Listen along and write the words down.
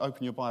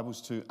open your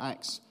Bibles to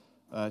Acts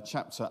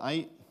chapter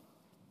 8.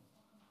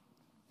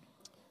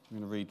 I'm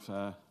going to read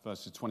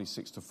verses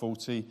 26 to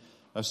 40.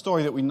 A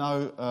story that we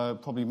know,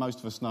 probably most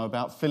of us know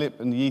about,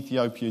 Philip and the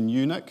Ethiopian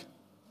eunuch.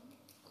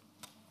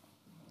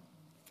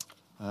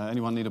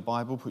 Anyone need a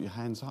Bible? Put your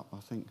hands up.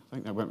 I think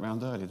they went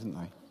round earlier, didn't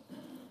they?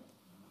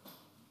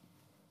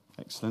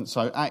 Excellent.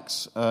 So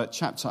Acts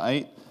chapter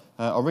 8.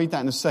 I'll read that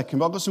in a second.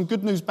 But I've got some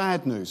good news,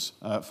 bad news,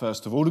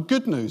 first of all. The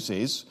good news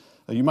is,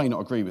 you may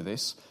not agree with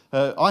this,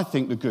 I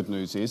think the good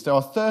news is there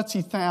are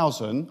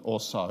 30,000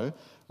 or so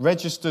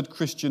registered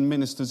Christian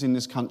ministers in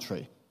this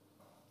country.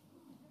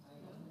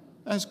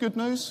 That's good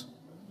news?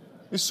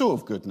 It's sort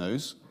of good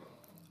news.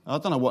 I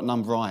don't know what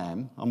number I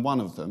am. I'm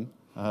one of them.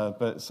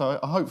 But so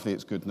hopefully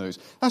it's good news.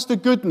 That's the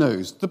good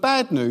news. The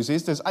bad news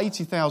is there's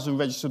 80,000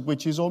 registered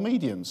witches or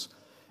mediums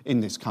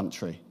in this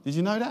country. Did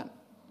you know that?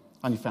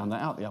 I only found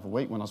that out the other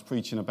week when I was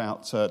preaching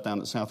about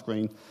down at South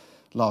Green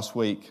last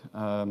week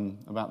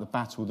about the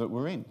battle that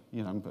we're in.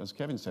 You know, as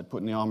Kevin said,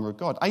 putting the armour of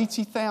God.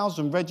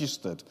 80,000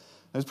 registered.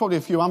 There's probably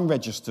a few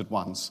unregistered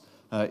ones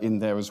in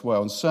there as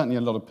well, and certainly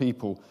a lot of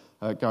people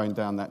going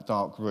down that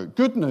dark route.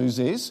 Good news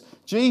is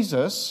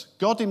Jesus,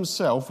 God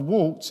himself,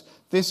 walked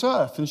this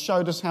earth and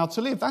showed us how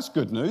to live. That's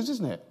good news,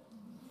 isn't it?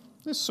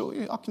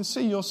 I can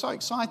see you're so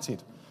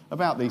excited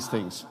about these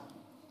things.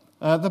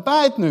 The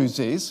bad news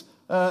is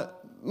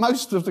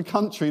most of the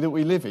country that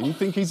we live in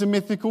think he's a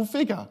mythical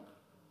figure.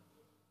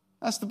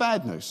 That's the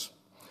bad news.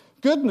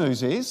 Good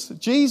news is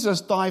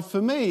Jesus died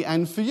for me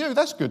and for you.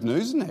 That's good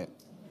news, isn't it?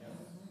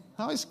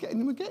 Oh,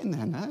 we're getting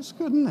there now. It's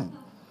good, isn't it?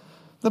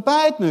 The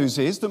bad news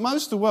is that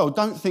most of the world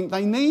don't think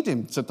they need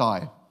him to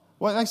die.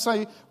 Well, they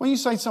say, when you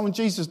say to someone,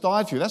 Jesus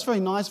died for you, that's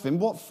very nice of him.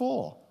 What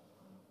for?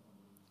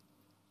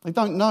 They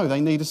don't know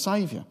they need a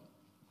saviour.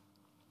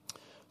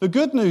 The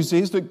good news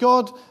is that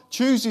God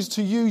chooses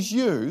to use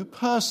you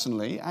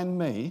personally and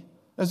me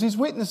as his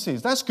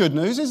witnesses. That's good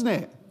news, isn't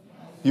it?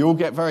 You all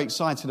get very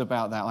excited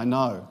about that, I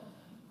know.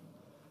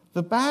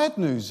 The bad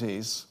news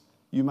is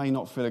you may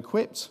not feel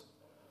equipped,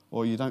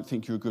 or you don't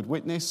think you're a good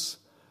witness,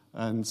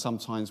 and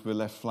sometimes we're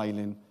left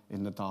flailing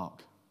in the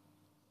dark.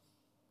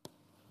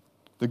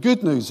 The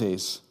good news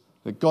is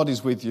that God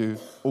is with you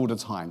all the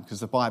time, because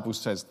the Bible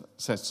says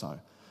so.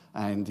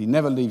 And he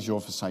never leaves you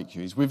or forsakes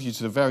you. He's with you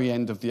to the very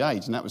end of the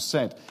age. And that was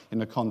said in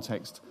the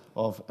context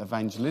of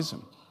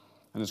evangelism.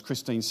 And as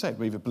Christine said,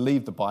 we either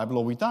believe the Bible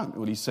or we don't.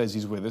 Well, he says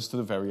he's with us to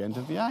the very end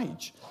of the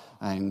age.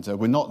 And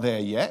we're not there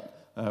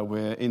yet.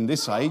 We're in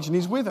this age and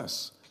he's with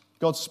us.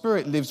 God's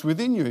Spirit lives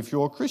within you if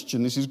you're a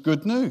Christian. This is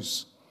good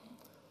news.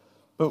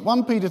 But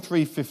 1 Peter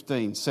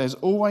 3:15 says,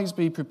 always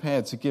be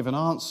prepared to give an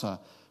answer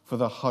for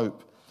the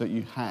hope that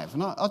you have.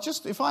 And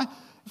if I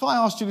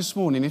asked you this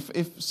morning,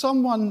 if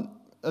someone,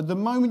 at the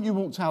moment you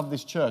walked out of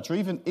this church, or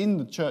even in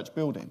the church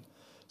building,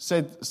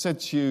 said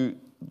to you,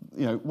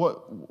 you know,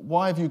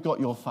 why have you got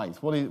your faith?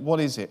 What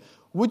is it?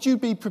 Would you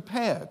be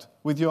prepared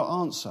with your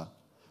answer?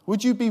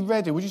 Would you be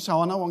ready? Would you say,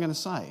 I know what I'm going to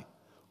say?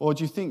 Or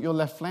do you think you're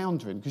left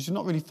floundering because you've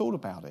not really thought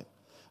about it?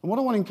 And what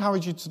I want to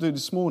encourage you to do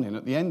this morning,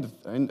 at the end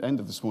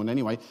of this morning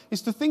anyway,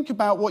 is to think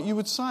about what you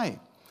would say.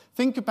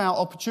 Think about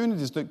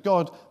opportunities that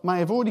God may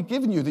have already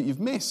given you that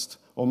you've missed,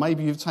 or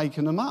maybe you've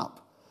taken them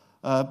up.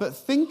 But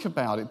think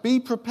about it.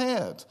 Be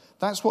prepared.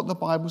 That's what the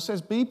Bible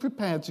says. Be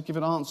prepared to give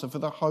an answer for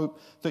the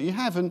hope that you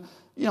have. And,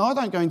 you know, I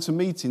don't go into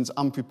meetings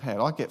unprepared.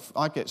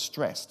 I get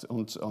stressed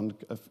on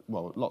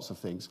lots of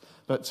things.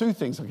 But two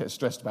things I get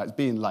stressed about is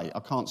being late. I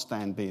can't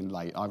stand being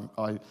late.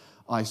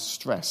 I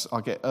stress.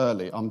 I get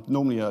early. I'm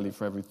normally early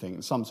for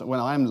everything. Sometimes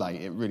when I am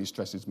late, it really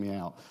stresses me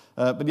out.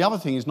 But the other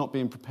thing is not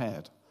being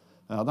prepared.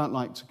 I don't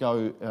like to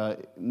go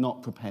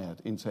not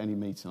prepared into any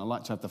meeting. I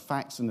like to have the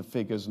facts and the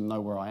figures and know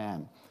where I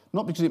am.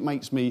 Not because it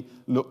makes me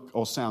look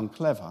or sound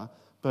clever,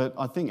 but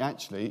I think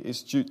actually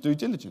it's due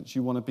diligence.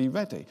 You want to be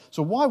ready.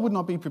 So why wouldn't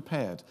I be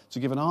prepared to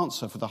give an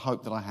answer for the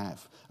hope that I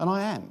have? And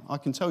I am. I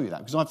can tell you that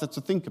because I've had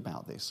to think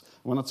about this.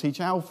 When I teach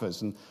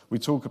alphas and we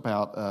talk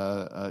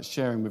about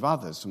sharing with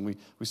others and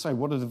we say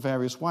what are the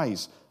various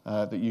ways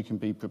that you can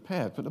be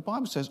prepared. But the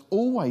Bible says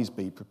always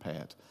be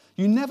prepared.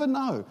 You never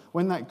know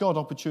when that God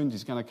opportunity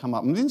is going to come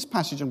up. And in this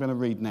passage I'm going to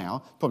read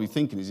now, probably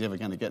thinking is he ever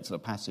going to get to the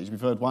passage. We've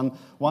heard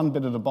one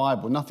bit of the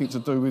Bible, nothing to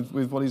do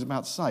with what he's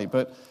about to say.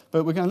 But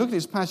we're going to look at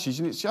this passage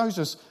and it shows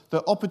us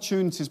that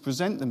opportunities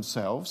present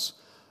themselves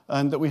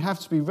and that we have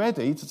to be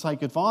ready to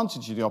take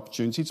advantage of the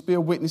opportunity to be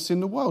a witness in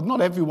the world. Not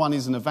everyone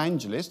is an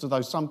evangelist,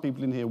 although some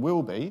people in here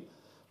will be,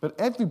 but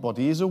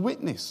everybody is a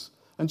witness.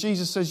 And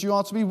Jesus says you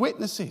are to be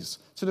witnesses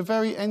to the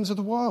very ends of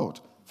the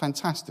world.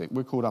 Fantastic.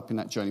 We're caught up in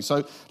that journey.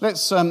 So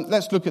let's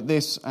look at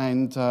this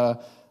and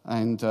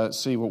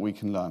see what we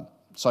can learn.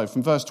 So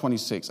from verse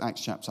 26,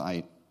 Acts chapter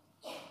 8.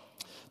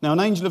 Now an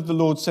angel of the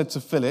Lord said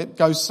to Philip,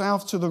 go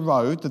south to the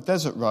road, the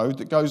desert road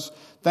that goes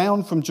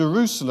down from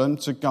Jerusalem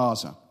to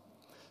Gaza.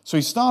 So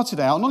he started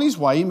out, and on his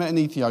way he met an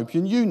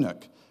Ethiopian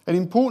eunuch, an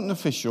important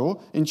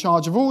official in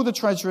charge of all the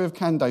treasury of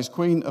Candace,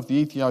 queen of the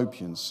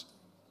Ethiopians.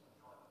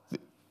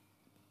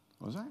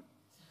 What was that?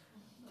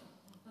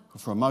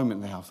 For a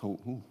moment there I thought,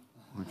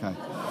 okay.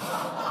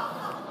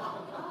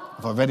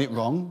 Have I read it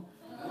wrong?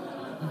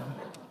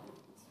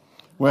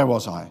 Where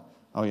was I?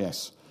 Oh,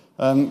 yes.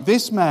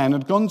 This man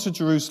had gone to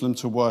Jerusalem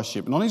to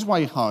worship, and on his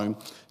way home,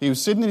 he was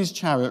sitting in his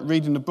chariot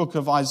reading the book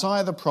of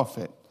Isaiah the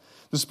prophet.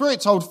 The Spirit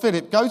told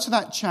Philip, "Go to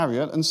that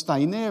chariot and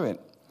stay near it."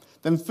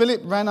 Then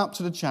Philip ran up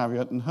to the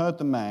chariot and heard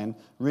the man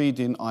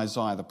reading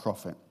Isaiah the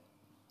prophet.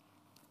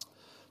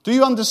 "Do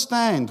you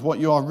understand what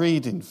you are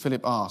reading?"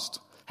 Philip asked.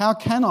 "How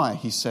can I,"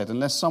 he said,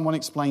 "unless someone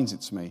explains it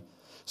to me?"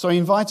 So he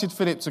invited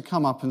Philip to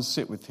come up and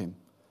sit with him.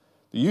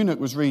 The eunuch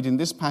was reading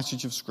this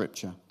passage of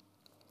Scripture.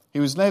 "He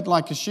was led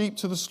like a sheep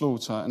to the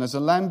slaughter, and as a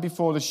lamb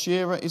before the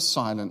shearer is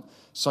silent,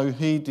 so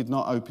he did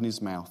not open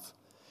his mouth.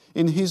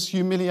 In his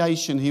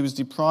humiliation he was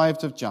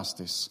deprived of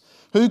justice.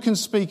 Who can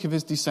speak of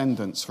his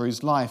descendants? For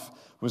his life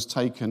was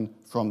taken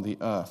from the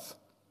earth."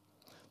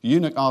 The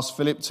eunuch asked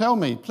Philip, "Tell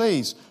me,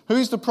 please, who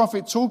is the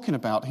prophet talking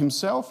about,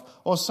 himself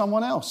or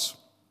someone else?"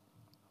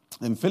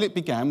 Then Philip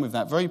began with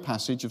that very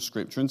passage of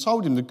Scripture and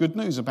told him the good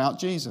news about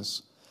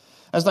Jesus.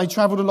 As they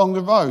travelled along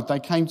the road, they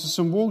came to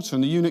some water,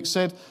 and the eunuch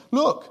said,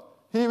 "Look,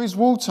 here is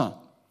water.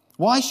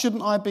 Why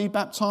shouldn't I be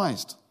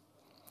baptized?"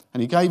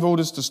 And he gave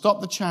orders to stop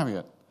the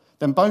chariot.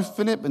 Then both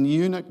Philip and the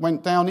eunuch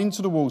went down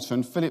into the water,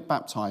 and Philip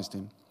baptized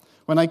him.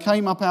 When they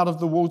came up out of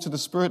the water, the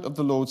Spirit of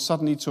the Lord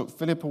suddenly took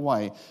Philip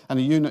away, and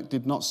the eunuch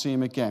did not see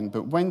him again,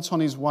 but went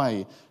on his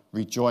way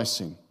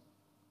rejoicing.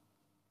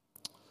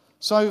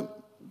 So,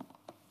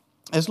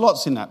 there's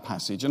lots in that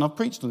passage, and I've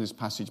preached on this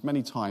passage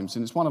many times,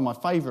 and it's one of my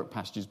favourite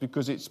passages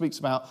because it speaks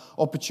about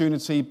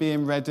opportunity,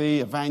 being ready,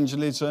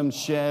 evangelism,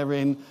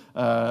 sharing,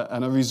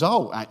 and a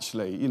result,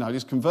 actually,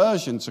 this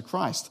conversion to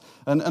Christ,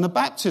 and a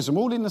baptism,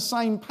 all in the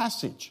same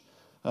passage.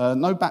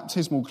 No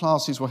baptismal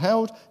classes were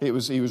held. He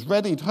was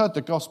ready, he'd heard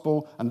the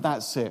gospel, and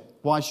that's it.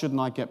 Why shouldn't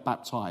I get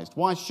baptized?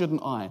 Why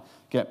shouldn't I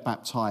get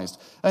baptized?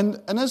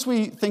 And as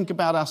we think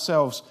about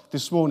ourselves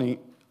this morning,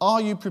 are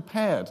you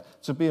prepared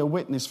to be a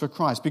witness for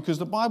Christ? Because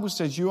the Bible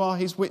says you are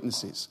his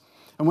witnesses.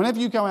 And whenever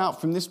you go out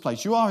from this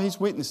place, you are his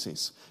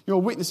witnesses. You're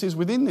witnesses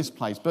within this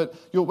place. But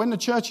when the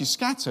church is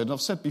scattered,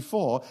 I've said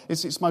before,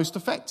 it's its most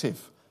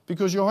effective.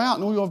 Because you're out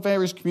in all your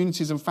various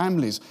communities and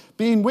families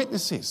being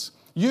witnesses.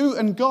 You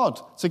and God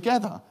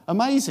together.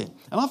 Amazing.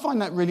 And I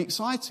find that really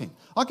exciting.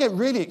 I get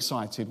really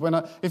excited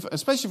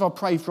especially if I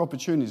pray for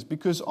opportunities,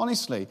 because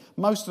honestly,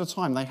 most of the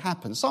time they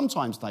happen.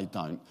 Sometimes they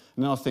don't.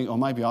 And then I think,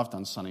 maybe I've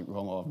done something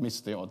wrong, or I've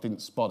missed it, or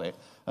didn't spot it.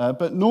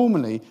 But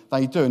normally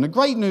they do. And the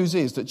great news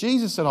is that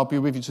Jesus said, "I'll be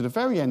with you to the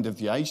very end of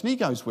the age." And he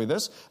goes with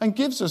us and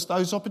gives us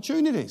those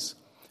opportunities.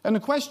 And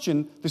the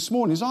question this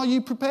morning is, are you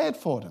prepared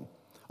for them?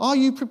 Are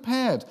you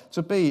prepared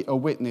to be a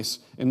witness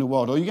in the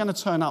world? Or are you going to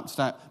turn up to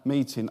that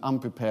meeting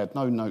unprepared,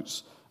 no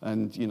notes,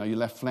 and you're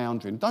left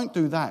floundering? Don't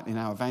do that in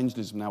our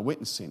evangelism and our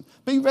witnessing.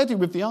 Be ready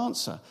with the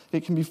answer.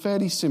 It can be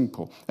fairly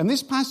simple. And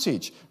this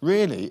passage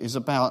really is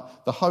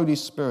about the Holy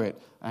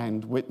Spirit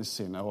and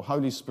witnessing, or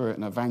Holy Spirit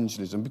and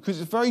evangelism,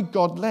 because it's very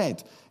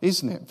God-led,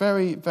 isn't it?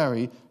 Very,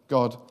 very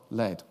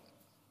God-led.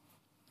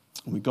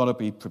 We've got to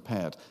be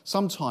prepared.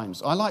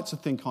 Sometimes, I like to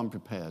think I'm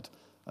prepared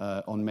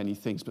on many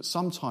things, but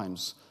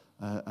sometimes...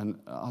 and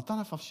I don't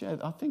know if I've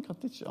shared, I think I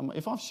did.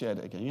 If I've shared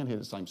it again, you're going to hear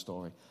the same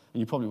story. And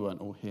you probably weren't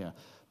all here.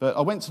 But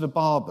I went to the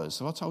barbers.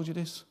 Have I told you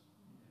this?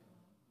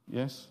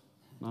 Yes?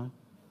 No?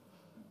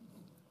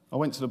 I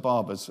went to the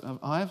barbers.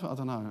 I have? I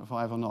don't know if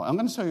I have or not. I'm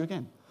going to tell you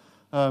again.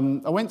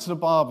 I went to the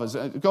barbers.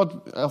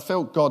 I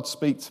felt God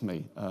speak to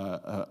me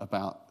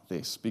about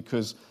this,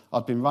 because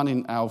I'd been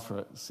running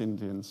Alpha at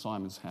Cindy and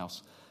Simon's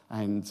house.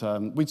 And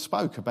we'd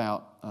spoke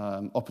about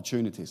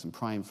opportunities and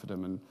praying for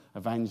them and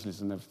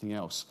evangelism and everything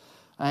else.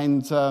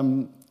 And,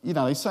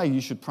 they say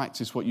you should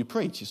practice what you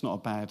preach. It's not a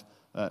bad,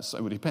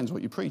 it depends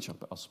what you preach,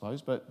 I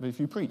suppose, but if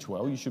you preach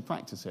well, you should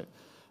practice it.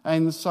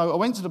 And so I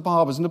went to the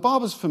barbers, and the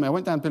barbers for me, I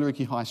went down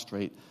Billericay High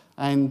Street,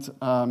 and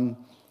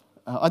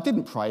I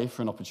didn't pray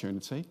for an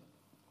opportunity.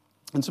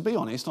 And to be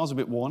honest, I was a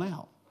bit worn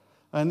out.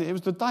 And it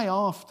was the day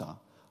after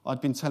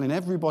I'd been telling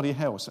everybody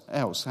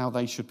else how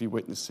they should be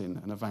witnessing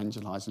and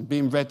evangelising,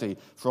 being ready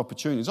for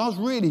opportunities. I was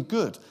really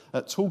good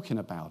at talking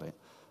about it.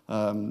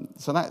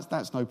 So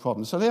that's no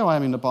problem. So there I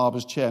am in the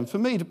barber's chair. And for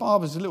me, the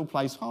barber's a little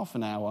place, half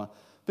an hour,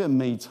 a bit of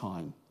me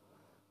time.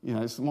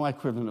 It's my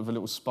equivalent of a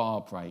little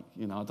spa break.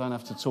 I don't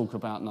have to talk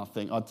about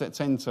nothing. I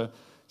tend to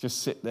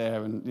just sit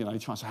there and,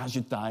 try and say, "How's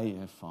your day?"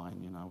 "Yeah,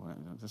 fine,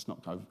 let's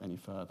not go any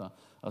further.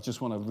 I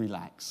just want to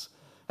relax."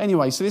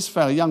 Anyway, so this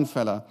fella, young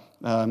fella,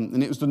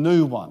 and it was the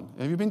new one.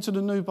 Have you been to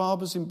the new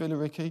barbers in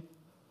Billericay?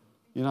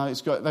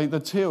 It's got the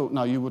till.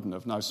 No, you wouldn't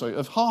have. No, sorry.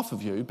 Of half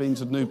of you been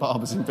to the new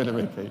barbers in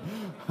Billericay,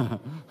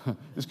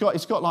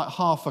 it's got like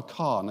half a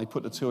car, and they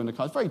put the till in the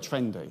car. It's very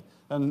trendy,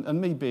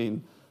 and me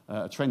being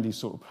a trendy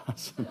sort of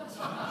person,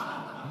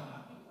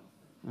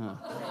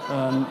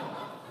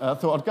 I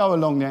thought I'd go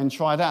along there and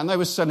try it out. And they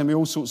were selling me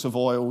all sorts of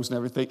oils and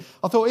everything.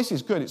 I thought, this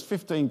is good. It's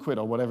 15 quid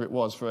or whatever it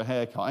was for a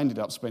haircut. I ended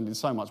up spending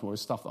so much more with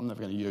stuff that I'm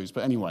never going to use.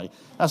 But anyway,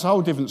 that's a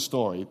whole different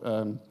story.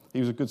 He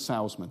was a good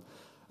salesman.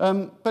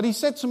 But he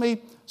said to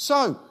me,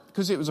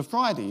 because it was a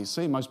Friday, you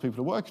see, most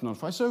people are working on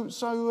Friday,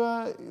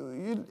 so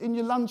you, in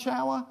your lunch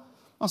hour,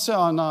 I said,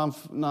 oh, no,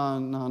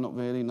 not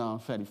really. No, I'm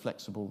fairly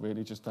flexible,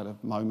 really, just had a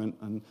moment.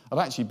 And I'd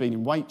actually been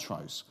in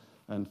Waitrose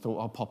and thought,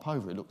 I'll pop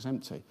over, it looks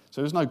empty.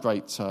 So there's no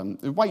great...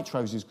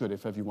 Waitrose is good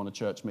if ever you want a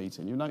church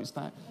meeting. You noticed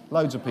that?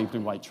 Loads of people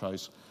in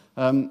Waitrose.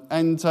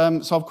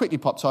 So I've quickly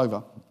popped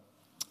over.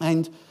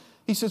 And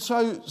he said,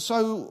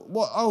 so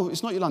what? Oh,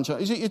 it's not your lunch.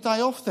 Is it your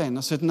day off then?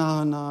 I said, no,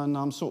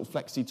 I'm sort of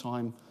flexi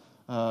time.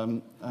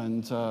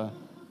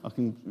 I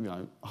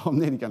can, I'm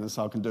nearly going to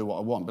say I can do what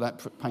I want, but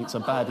that paints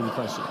a bad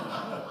impression.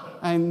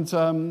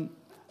 And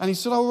he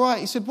said, all right.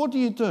 He said, what do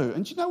you do?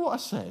 And do you know what I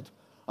said?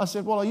 I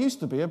said, well, I used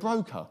to be a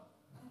broker.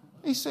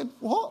 He said,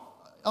 what?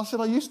 I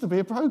said, I used to be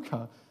a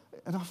broker.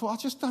 And I thought,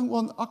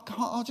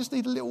 I just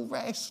need a little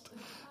rest.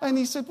 And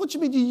he said, what do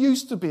you mean you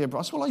used to be a broker?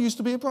 I said, well, I used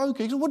to be a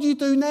broker. He said, what do you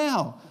do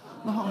now?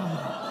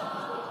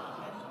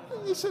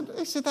 He said,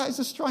 that is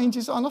the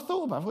strangest. And I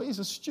thought about it, it's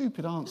a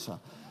stupid answer.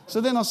 So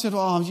then I said,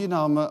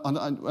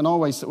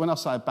 when I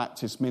say a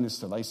Baptist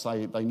minister,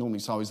 they normally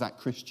say, is that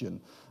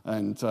Christian?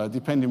 And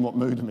depending what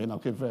mood I'm in, I'll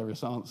give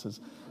various answers.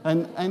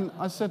 And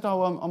I said,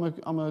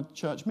 I'm a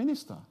church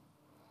minister.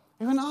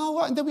 He went, oh,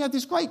 right. And then we had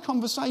this great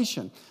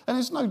conversation. And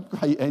there's no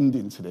great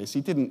ending to this.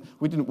 We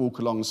didn't walk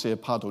along and see a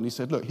puddle. And he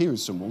said, look, here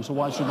is some water.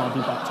 Why shouldn't I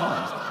be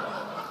baptised?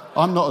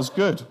 I'm not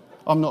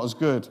as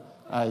good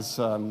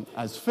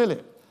as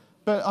Philip.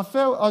 But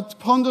I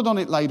pondered on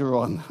it later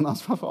on. And I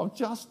thought, I've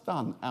just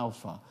done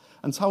Alpha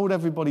and told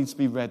everybody to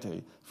be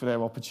ready for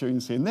their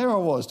opportunity. And there I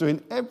was,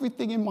 doing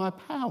everything in my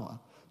power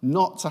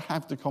not to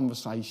have the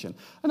conversation.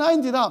 And I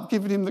ended up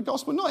giving him the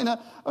gospel.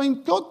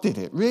 God did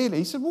it, really.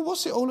 He said, well,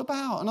 what's it all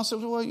about? And I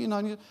said, well,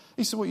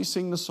 he said, well, you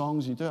sing the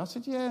songs, you do. I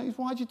said, yeah,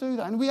 why'd you do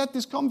that? And we had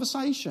this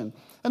conversation.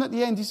 And at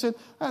the end, he said,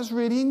 that's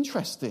really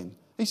interesting.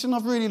 He said,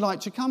 I've really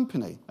liked your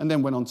company. And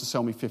then went on to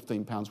sell me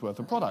 £15 worth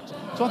of products.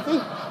 So I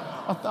think...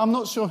 I'm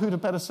not sure who the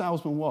better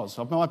salesman was.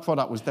 My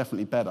product was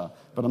definitely better,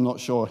 but I'm not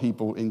sure he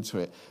bought into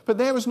it. But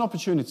there was an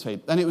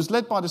opportunity, and it was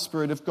led by the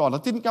Spirit of God. I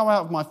didn't go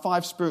out of my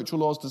 5 spiritual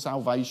laws to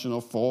salvation,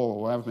 or 4,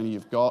 or however many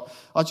you've got.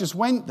 I just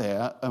went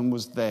there and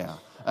was there.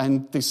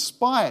 And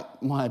despite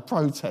my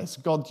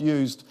protest, God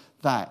used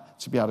that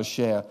to be able to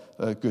share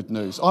good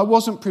news. I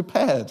wasn't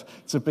prepared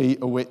to be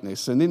a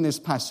witness. And in this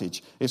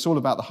passage, it's all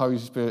about the Holy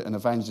Spirit and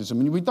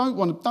evangelism.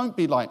 And don't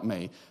be like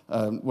me,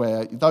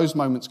 where those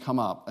moments come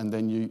up and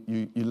then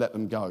you let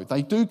them go.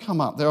 They do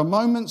come up. There are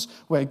moments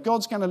where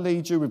God's going to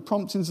lead you with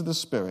promptings of the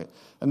Spirit.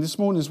 And this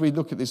morning, as we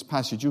look at this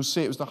passage, you'll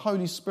see it was the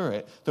Holy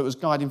Spirit that was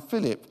guiding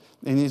Philip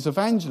in his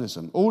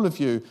evangelism. All of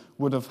you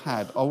would have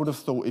had, I would have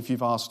thought, if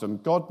you've asked them,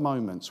 God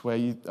moments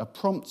where a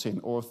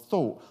prompting or a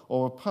thought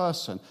or a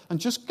person, and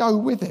just go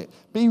with it.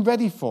 Be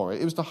ready for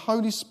it. It was the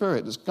Holy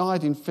Spirit that's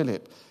guiding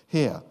Philip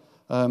here.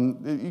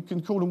 You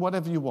can call them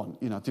whatever you want,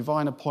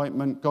 divine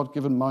appointment,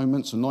 God-given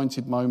moments,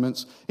 anointed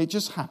moments. It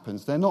just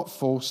happens. They're not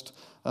forced.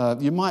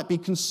 You might be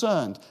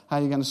concerned how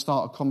you're going to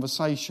start a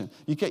conversation.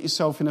 You get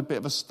yourself in a bit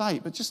of a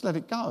state, but just let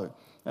it go.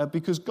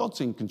 Because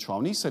God's in control,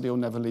 and he said he'll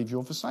never leave you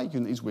or forsake you,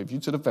 and he's with you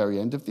to the very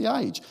end of the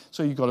age.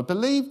 So you've got to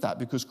believe that,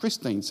 because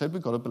Christine said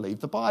we've got to believe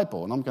the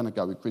Bible, and I'm going to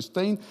go with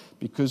Christine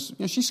because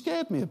she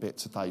scared me a bit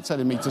today,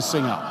 telling me to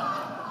sing up.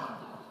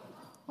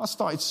 I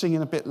started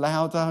singing a bit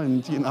louder,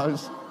 and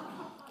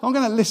I'm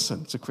going to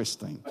listen to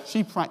Christine.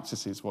 She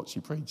practices what she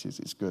preaches.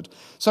 It's good.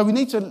 So we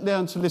need to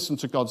learn to listen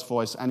to God's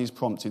voice and his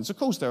promptings. Of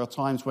course, there are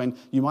times when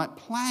you might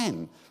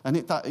plan and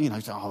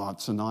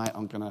tonight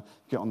I'm going to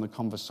get on the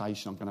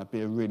conversation. I'm going to be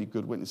a really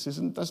good witness.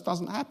 And this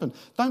doesn't happen.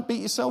 Don't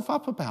beat yourself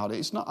up about it.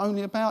 It's not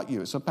only about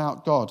you. It's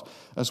about God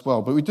as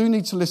well. But we do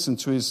need to listen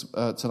to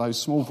that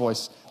small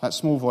voice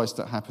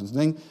that happens.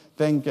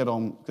 Then get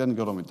on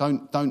with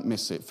it. Don't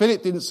miss it.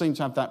 Philip didn't seem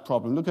to have that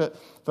problem. Look at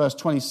verse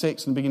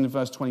 26 and beginning of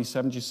verse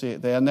 27. Do you see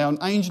it there? Now an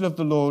angel of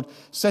the Lord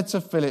said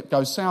to Philip,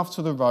 go south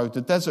to the road,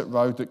 the desert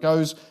road that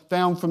goes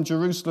down from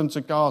Jerusalem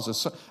to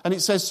Gaza. And it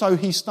says, so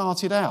he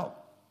started out.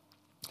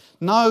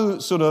 No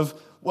sort of,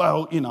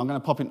 I'm going to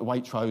pop into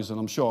Waitrose and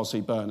I'm sure I'll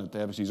see Bernard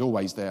there because he's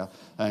always there.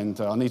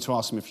 And I need to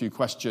ask him a few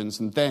questions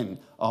and then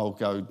I'll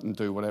go and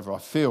do whatever I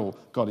feel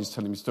God is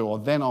telling me to do, or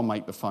then I'll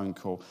make the phone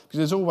call. Because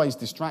there's always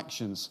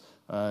distractions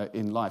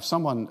in life.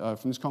 Someone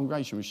from this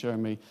congregation was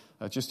sharing me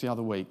just the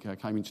other week,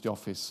 came into the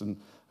office and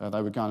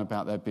they were going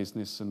about their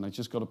business and they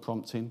just got a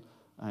prompting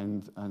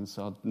and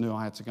so I knew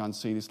I had to go and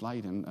see this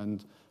lady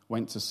and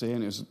went to see her,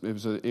 and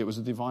it was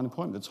a divine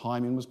appointment. The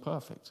timing was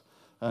perfect.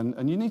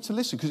 And you need to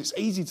listen because it's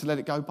easy to let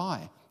it go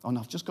by. Oh, no,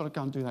 I've just got to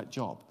go and do that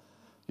job.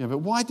 But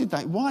why did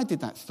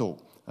that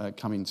thought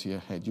come into your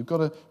head? You've got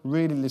to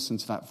really listen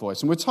to that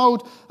voice. And we're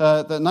told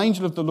that an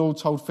angel of the Lord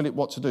told Philip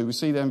what to do. We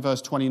see there in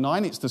verse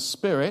 29, it's the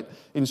Spirit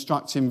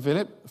instructing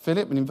Philip.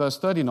 And in verse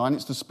 39,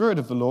 it's the Spirit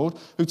of the Lord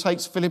who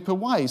takes Philip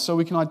away. So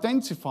we can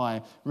identify,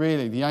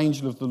 really, the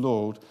angel of the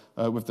Lord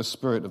with the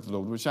Spirit of the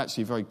Lord, which is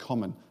actually very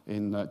common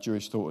in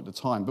Jewish thought at the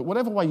time. But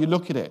whatever way you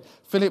look at it,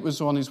 Philip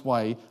was on his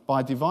way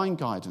by divine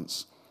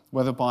guidance.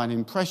 Whether by an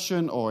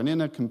impression or an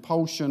inner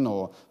compulsion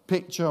or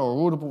picture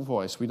or audible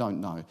voice, we don't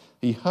know.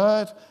 He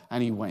heard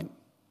and he went.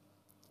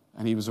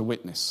 And he was a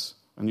witness.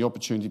 and the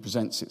opportunity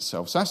presents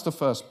itself. So that's the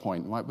first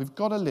point, right? We've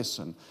got to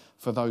listen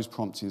for those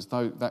promptings,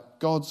 that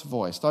God's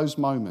voice, those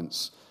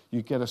moments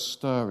you get a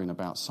stirring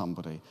about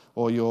somebody,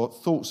 or your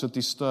thoughts are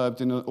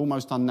disturbed in an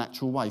almost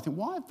unnatural way. You think,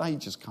 why have they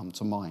just come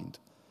to mind?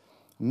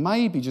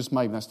 Maybe, just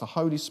maybe, that's the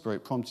Holy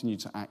Spirit prompting you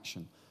to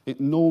action. It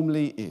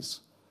normally is.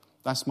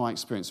 That's my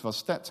experience. If I've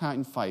stepped out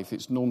in faith,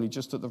 it's normally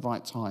just at the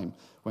right time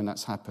when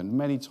that's happened.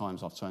 Many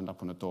times I've turned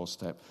up on a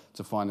doorstep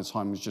to find the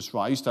time was just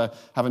right. I used to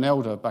have an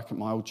elder back at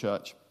my old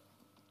church,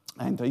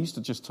 and he used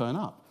to just turn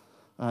up.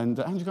 And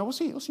you go, what's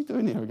he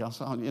doing here? He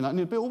goes, and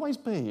it'd always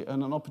be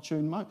an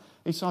opportune moment.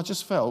 He said, I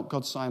just felt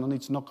God saying I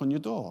need to knock on your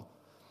door.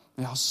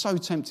 And I was so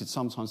tempted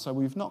sometimes to say,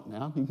 well, you've knocked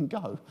now, you can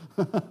go.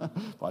 But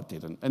I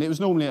didn't. And it was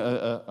normally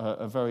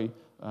a very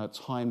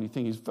timely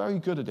thing. He's very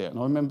good at it. And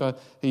I remember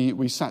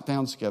we sat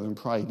down together and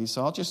prayed. He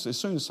said, as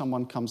soon as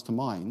someone comes to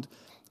mind,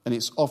 and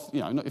it's off,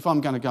 if I'm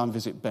going to go and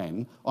visit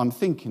Ben, I'm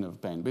thinking of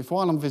Ben. But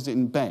while I'm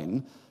visiting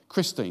Ben,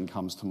 Christine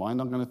comes to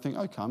mind, I'm going to think,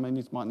 okay, I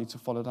might need to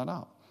follow that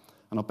up.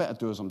 And I better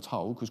do as I'm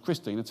told, because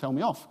Christine will tell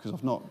me off, because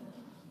I've not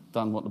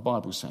done what the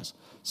Bible says.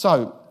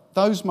 So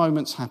those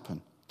moments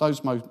happen.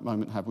 Those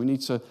moments happen. We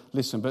need to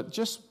listen. But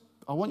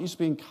I want you to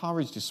be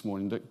encouraged this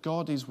morning that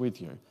God is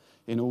with you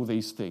in all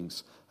these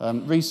things.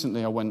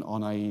 Recently I went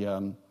on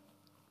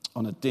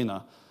a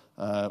dinner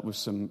with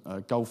some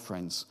golf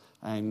friends,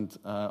 and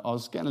I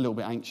was getting a little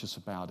bit anxious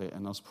about it,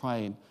 and I was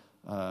praying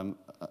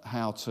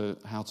how to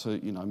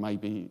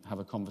maybe have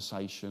a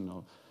conversation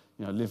or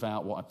live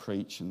out what I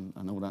preach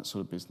and all that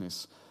sort of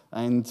business.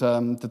 And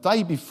the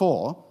day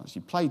before, I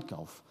actually played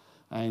golf,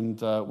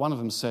 and one of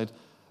them said,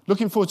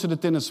 looking forward to the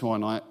dinner tomorrow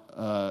night.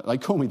 They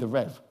call me the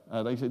Rev.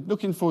 They said,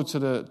 looking forward to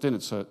the dinner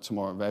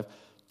tomorrow, Rev.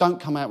 Don't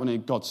come out with any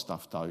God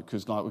stuff, though,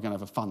 because we're going to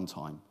have a fun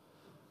time.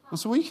 I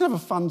said, well, you can have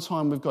a fun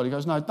time with God. He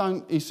goes, no,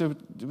 don't. He said,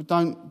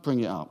 don't bring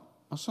it up.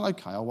 I said,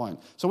 okay, I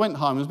won't. So I went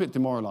home, I was a bit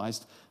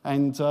demoralised,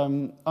 and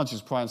I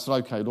just prayed and said,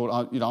 okay, Lord,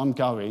 I'm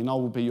going, I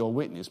will be your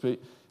witness, but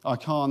I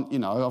can't,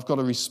 I've got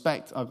to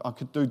respect, I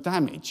could do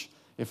damage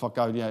if I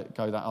go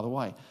that other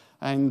way.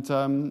 And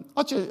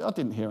I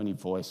didn't hear any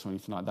voice or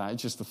anything like that.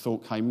 It's just the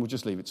thought came, well,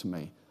 just leave it to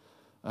me.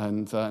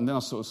 And then I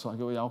sort of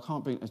said, I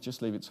can't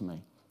just leave it to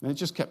me. And it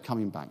just kept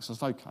coming back. So I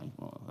said, okay,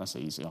 well, that's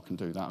easy, I can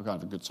do that. I'll go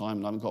have a good time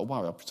and I haven't got to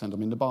worry. I'll pretend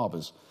I'm in the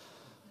Barbers.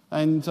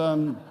 And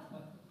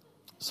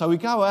so we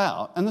go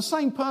out, and the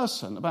same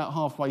person about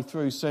halfway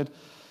through said,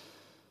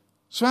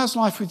 so how's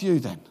life with you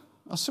then?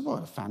 I said,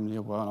 well, family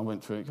or well, and I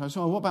went through it. He goes,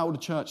 oh, what about all the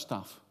church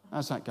stuff?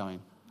 How's that going?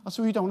 I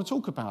said, well, you don't want to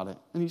talk about it.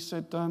 And he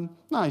said, no,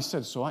 he said,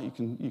 it's all right, you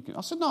can.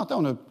 I said, no, I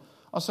don't want to.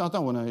 I said, I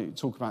don't want to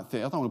talk about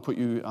things. I don't want to put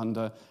you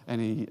under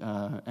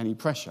any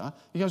pressure.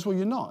 He goes, well,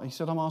 you're not. He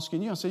said, I'm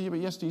asking you. I said, yeah, but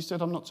yesterday you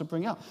said I'm not to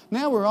bring up.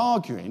 Now we're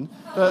arguing.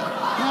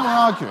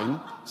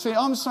 See,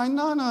 I'm saying,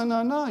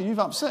 no, you've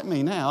upset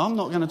me now. I'm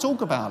not going to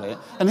talk about it.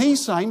 And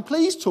he's saying,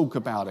 please talk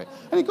about it.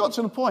 And it got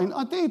to the point,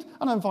 I did.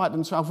 And I invited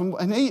him to Alpha.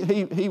 And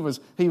he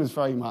was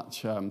very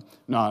much,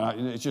 no,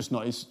 it's just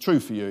not. It's true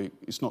for you.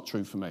 It's not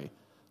true for me.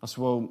 I said,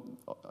 well,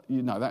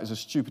 that is the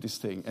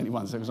stupidest thing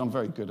anyone said, because I'm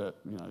very good at,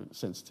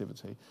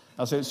 sensitivity.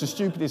 I said, it's the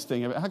stupidest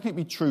thing. How can it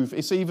be true?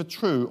 It's either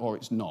true or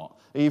it's not.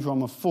 Either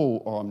I'm a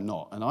fool or I'm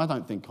not. And I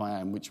don't think I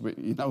am, which,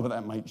 you know what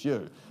that makes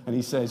you. And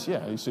he says,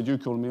 yeah. He said, you're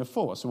calling me a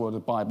fool. I said, well, the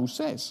Bible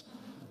says.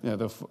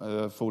 The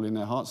fool in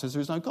their heart says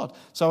there is no God.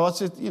 So I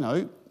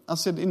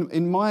said,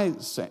 in my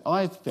set,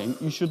 I think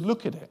you should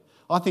look at it.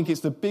 I think it's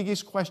the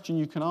biggest question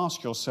you can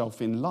ask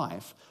yourself in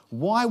life.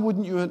 Why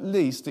wouldn't you at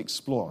least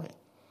explore it?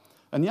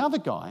 And the other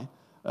guy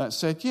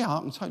said, yeah, I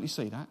can totally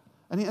see that.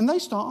 And they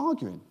start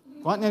arguing.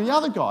 Right? Now, the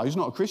other guy, who's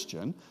not a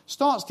Christian,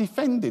 starts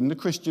defending the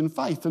Christian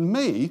faith. And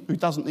me, who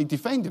doesn't need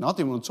defending, I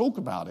didn't want to talk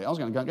about it. I was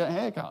going to go and get a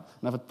haircut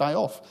and have a day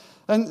off.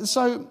 And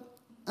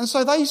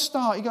so they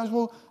start, he goes,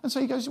 well,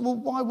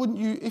 why wouldn't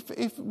you,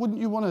 wouldn't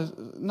you want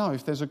to know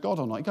if there's a God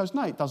or not? He goes,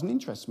 no, it doesn't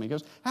interest me. He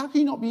goes, how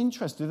can you not be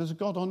interested if there's a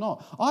God or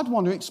not? I'd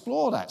want to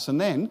explore that. So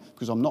then,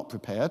 because I'm not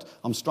prepared,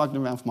 I'm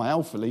struggling around for my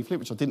Alpha leaflet,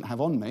 which I didn't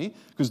have on me,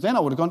 because then I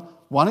would have gone,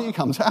 why don't you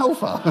come to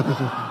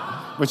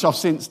Alpha? Which I've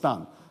since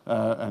done,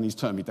 and he's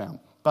turned me down.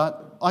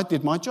 But I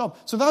did my job.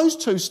 So those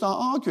two start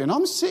arguing.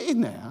 I'm sitting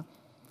there,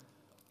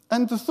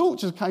 and the thought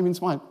just came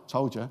into my mind,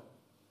 told you,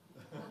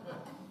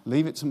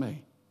 leave it to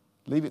me.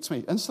 Leave it to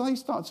me. And so they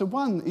start. So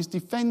one is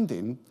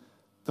defending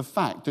the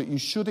fact that you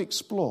should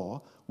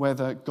explore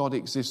whether God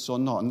exists or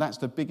not. And that's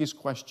the biggest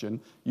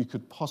question you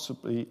could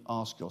possibly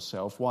ask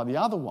yourself. While the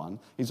other one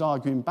is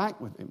arguing back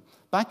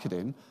at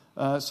him,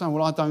 saying,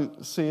 well, I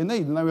don't see a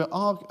need. And they were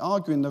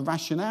arguing the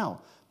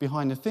rationale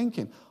behind the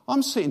thinking.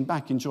 I'm sitting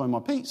back enjoying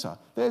my pizza.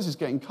 Theirs is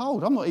getting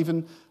cold. I'm not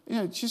even,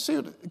 do you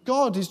see,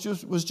 God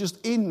was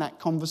just in that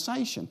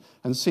conversation.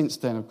 And since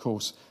then, of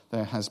course,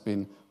 there has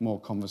been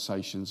more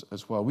conversations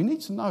as well. We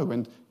need to know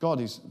when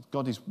God is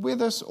with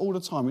us all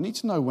the time. We need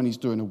to know when he's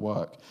doing a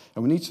work.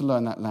 And we need to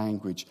learn that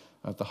language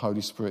of the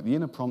Holy Spirit, the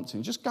inner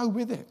prompting. Just go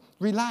with it.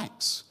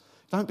 Relax.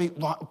 Don't be,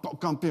 right, I've got to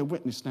go and be a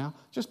witness now.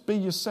 Just be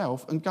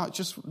yourself and go.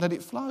 Just let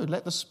it flow.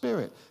 Let the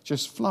Spirit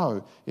just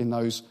flow in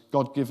those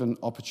God-given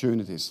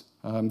opportunities.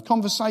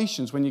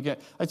 Conversations when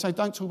they'd say,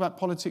 don't talk about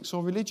politics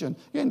or religion.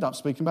 You end up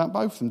speaking about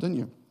both of them, didn't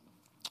you?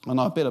 I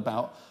know a bit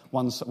about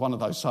one of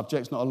those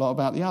subjects, not a lot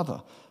about the other.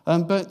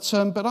 But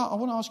I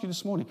want to ask you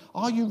this morning,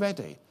 are you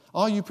ready?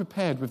 Are you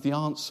prepared with the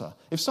answer?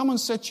 If someone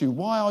said to you,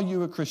 why are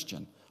you a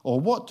Christian? Or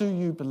what do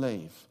you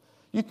believe?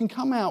 You can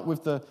come out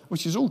with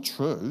which is all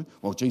true.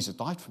 Well, Jesus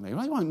died for me.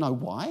 Well, they won't know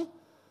why.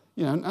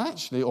 And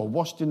actually, or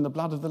washed in the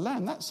blood of the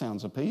Lamb. That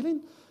sounds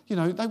appealing.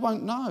 They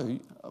won't know.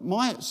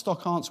 My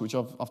stock answer, which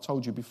I've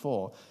told you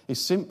before,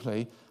 is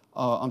simply,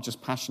 I'm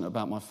just passionate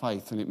about my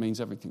faith and it means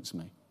everything to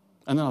me.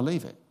 And then I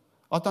leave it.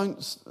 I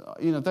don't,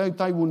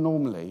 they will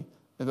normally,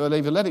 they'll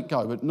either let it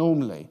go, but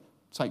normally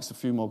takes a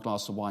few more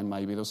glasses of wine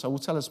maybe. They'll say, well,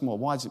 tell us more.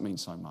 Why does it mean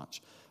so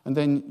much? And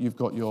then you've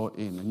got your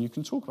in, and you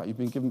can talk about it. You've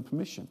been given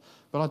permission.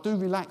 But I do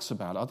relax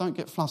about it. I don't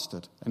get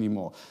flustered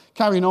anymore.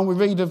 Carrying on, we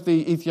read of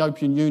the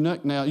Ethiopian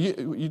eunuch. Now,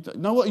 you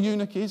know what a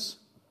eunuch is?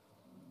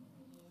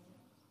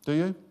 Do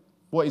you?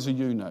 What is a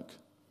eunuch?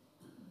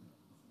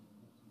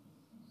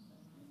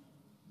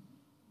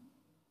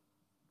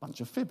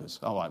 Bunch of fibbers.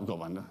 All right, we've got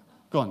one.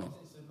 Go on then.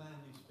 It's a man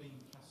who's been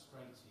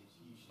castrated,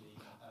 usually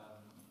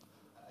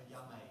at a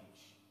young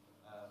age,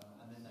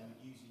 and then they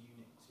would use a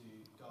eunuch to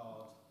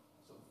guard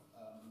sort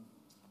of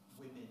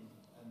women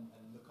and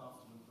look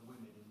after the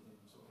women in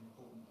sort of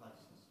important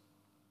places.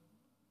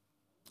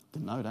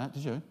 Didn't know that,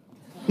 did you?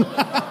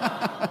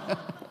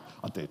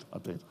 I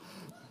did.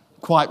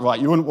 Quite right.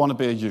 You wouldn't want to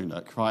be a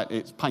eunuch, right?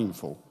 It's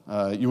painful.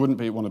 You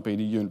wouldn't want to be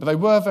the eunuch. But they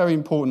were very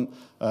important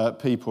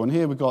people. And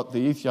here we've got the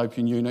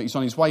Ethiopian eunuch. He's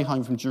on his way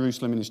home from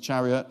Jerusalem in his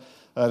chariot.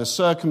 The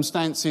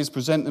circumstances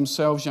present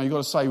themselves. You've got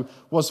to say,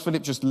 was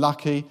Philip just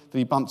lucky that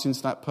he bumped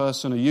into that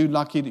person? Are you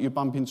lucky that you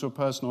bump into a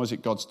person, or is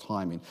it God's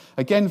timing?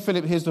 Again,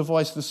 Philip hears the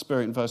voice of the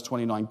Spirit in verse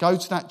 29. Go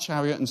to that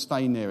chariot and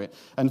stay near it.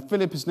 And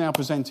Philip is now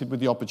presented with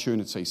the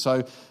opportunity.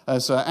 So,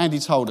 as Andy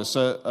told us,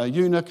 a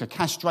eunuch, a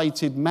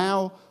castrated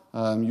male.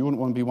 You wouldn't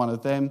want to be one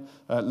of them.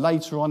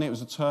 Later on, it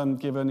was a term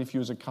given if you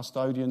was a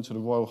custodian to the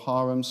royal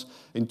harems.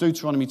 In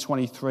Deuteronomy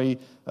 23,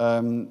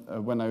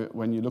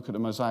 when you look at the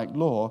Mosaic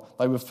law,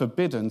 they were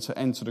forbidden to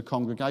enter the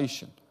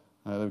congregation.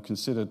 They were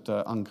considered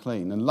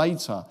unclean. And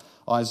later,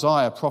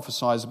 Isaiah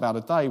prophesies about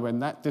a day when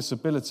that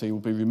disability will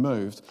be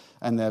removed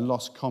and their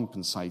loss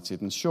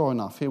compensated. And sure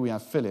enough, here we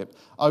have Philip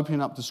opening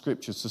up the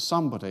scriptures to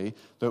somebody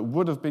that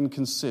would have been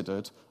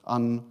considered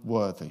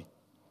unworthy.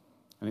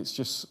 And it's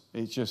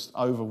just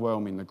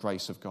overwhelming, the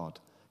grace of God.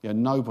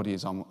 Nobody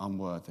is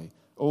unworthy.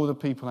 All the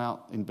people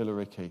out in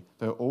Billericay,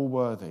 they're all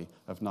worthy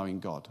of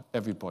knowing God.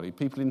 Everybody.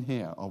 People in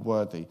here are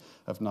worthy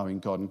of knowing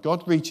God. And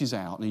God reaches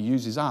out and he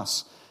uses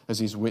us as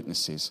his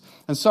witnesses.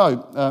 And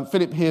so,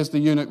 Philip hears the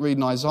eunuch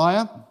reading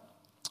Isaiah.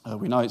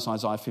 We know it's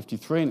Isaiah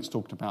 53 and it's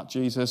talking about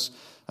Jesus.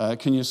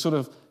 Can you sort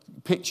of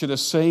picture the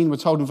scene? We're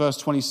told in verse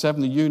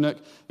 27 the eunuch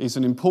is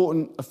an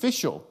important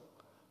official.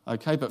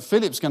 Okay, but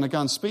Philip's going to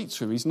go and speak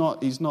to him. He's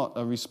not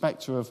a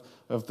respecter of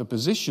the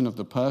position of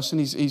the person.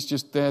 He's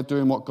just there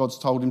doing what God's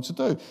told him to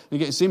do. And you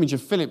get this image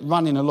of Philip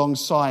running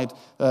alongside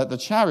the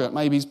chariot.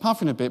 Maybe he's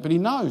puffing a bit, but he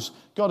knows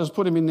God has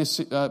put him in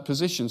this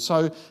position.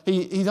 So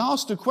he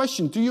asked a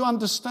question, do you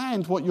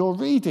understand what you're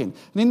reading?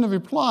 And in the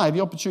reply,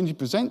 the opportunity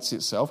presents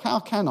itself. How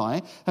can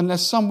I,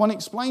 unless someone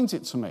explains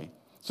it to me?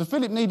 So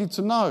Philip needed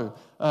to know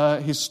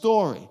his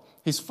story,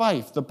 his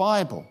faith, the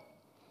Bible.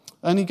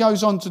 And he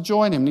goes on to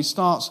join him, and he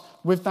starts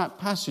with that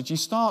passage. He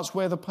starts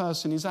where the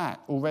person is at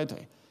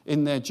already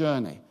in their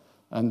journey.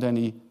 And then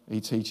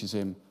he teaches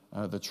him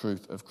the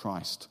truth of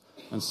Christ.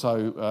 And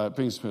so it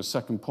brings us to a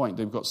second point.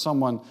 They've got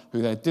someone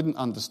who they didn't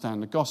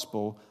understand the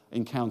gospel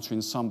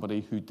encountering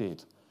somebody who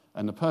did.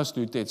 And the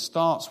person who did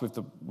starts with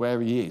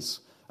where he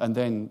is and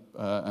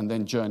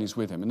then journeys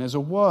with him. And there's a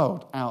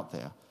world out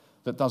there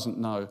that doesn't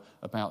know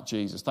about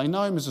Jesus. They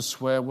know him as a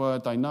swear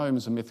word. They know him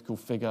as a mythical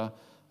figure.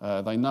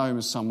 They know him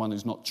as someone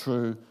who's not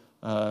true.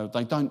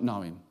 They don't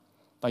know him.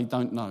 They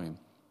don't know him.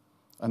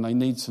 And they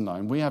need to know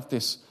him. We have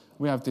this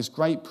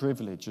great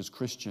privilege as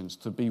Christians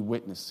to be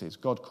witnesses.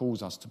 God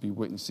calls us to be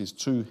witnesses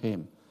to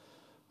him.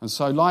 And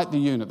so, like the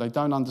eunuch, they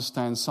don't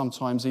understand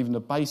sometimes even the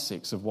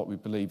basics of what we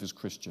believe as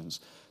Christians.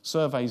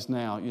 Surveys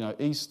now,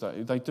 Easter,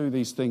 they do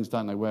these things,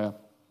 don't they, where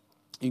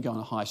you go on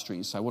a high street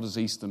and say, what does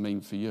Easter mean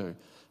for you?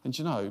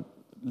 And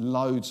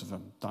loads of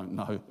them don't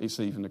know it's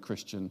even a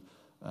Christian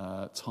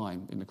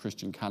time in the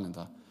Christian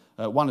calendar.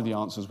 One of the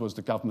answers was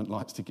the government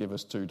likes to give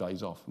us 2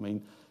 days off. I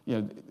mean,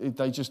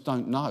 they just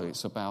don't know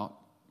it's about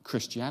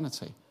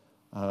Christianity.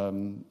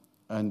 And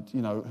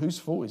whose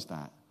fault is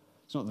that?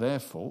 It's not their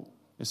fault.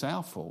 It's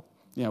our fault.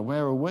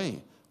 Where are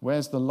we?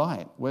 Where's the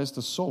light? Where's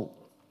the salt?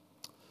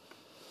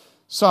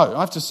 So I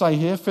have to say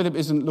here, Philip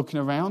isn't looking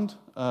around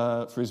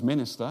for his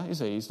minister, is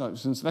he? He's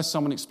not, unless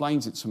someone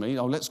explains it to me.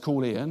 Let's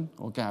call Ian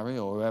or Gary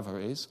or whoever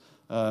it is.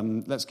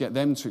 Let's get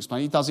them to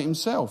explain. He does it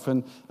himself.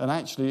 And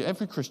actually,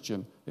 every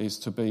Christian is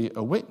to be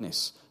a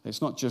witness.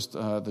 It's not just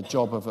the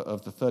job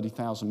of the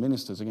 30,000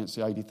 ministers against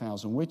the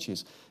 80,000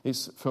 witches.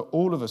 It's for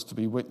all of us to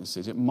be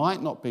witnesses. It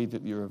might not be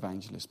that you're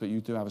evangelists, but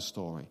you do have a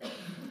story.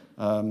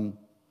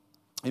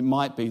 It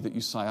might be that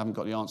you say, I haven't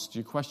got the answer to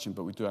your question,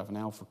 but we do have an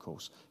Alpha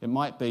course. It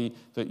might be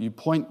that you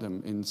point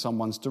them in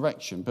someone's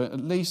direction, but at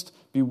least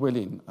be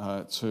willing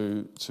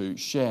to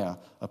share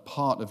a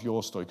part of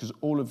your story, because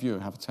all of you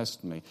have a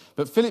testimony.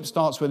 But Philip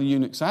starts where the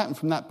eunuch's at, and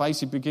from that base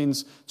he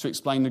begins to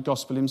explain the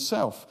gospel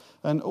himself.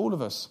 And all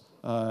of us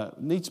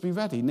need to be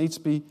ready, need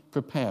to be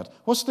prepared.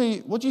 What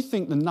do you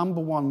think the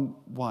number one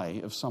way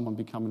of someone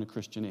becoming a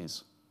Christian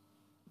is?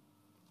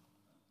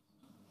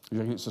 You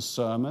reckon it's a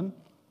sermon?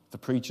 The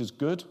preacher's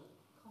good?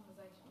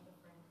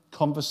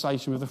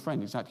 Conversation with a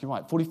friend, exactly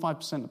right.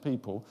 45% of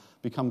people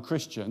become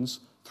Christians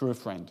through a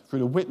friend, through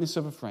the witness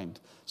of a friend.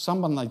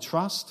 Someone they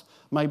trust.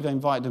 Maybe they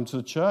invited them to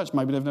the church.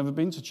 Maybe they've never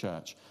been to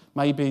church.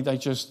 Maybe they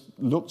just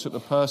looked at the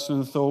person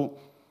and thought,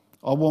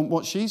 I want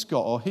what she's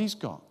got or he's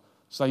got.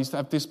 So they used to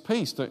have this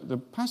peace. The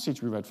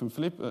passage we read from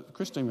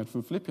Christine read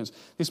from Philippians,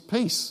 this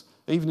peace,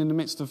 even in the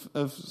midst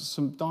of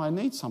some dire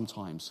need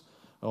sometimes.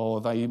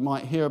 Or they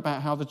might hear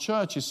about how the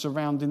church is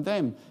surrounding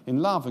them in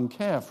love and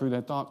care through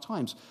their dark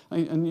times.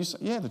 And you say,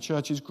 yeah, the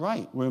church is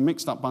great. We're a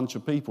mixed up bunch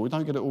of people. We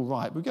don't get it all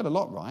right. We get a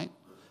lot right.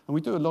 And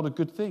we do a lot of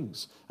good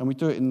things. And we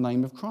do it in the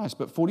name of Christ.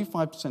 But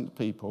 45% of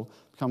people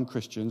become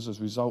Christians as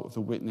a result of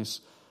the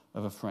witness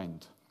of a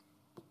friend.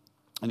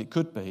 And it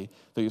could be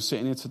that you're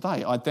sitting here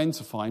today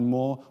identifying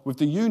more with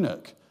the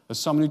eunuch as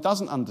someone who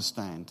doesn't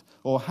understand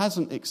or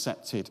hasn't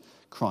accepted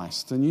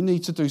Christ. And you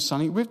need to do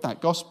something with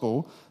that.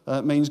 Gospel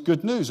means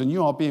good news, and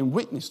you are being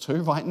witnessed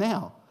to right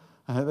now.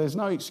 There's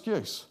no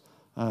excuse.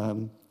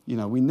 We're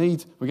going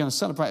to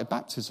celebrate a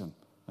baptism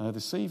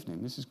this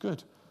evening. This is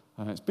good.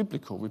 It's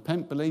biblical.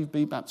 Repent, believe,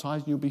 be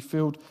baptized, and you'll be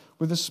filled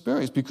with the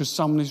Spirit. It's because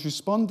someone is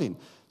responding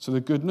to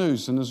the good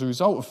news. And as a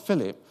result of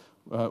Philip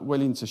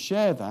willing to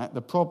share that,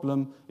 the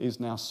problem is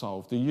now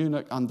solved. The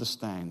eunuch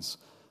understands.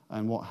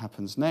 And what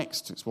happens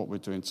next? It's what we're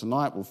doing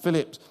tonight. Well,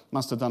 Philip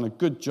must have done a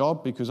good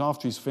job, because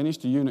after he's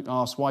finished, the eunuch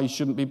asks why he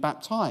shouldn't be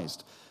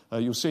baptized.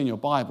 You'll see in your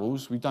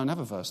Bibles, we don't have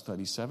a verse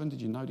 37.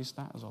 Did you notice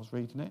that as I was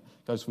reading it?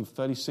 It goes from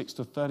 36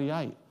 to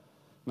 38. And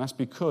that's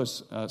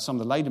because some of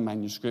the later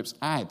manuscripts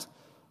add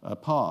a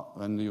part.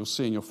 And you'll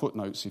see in your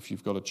footnotes, if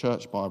you've got a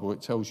church Bible,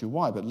 it tells you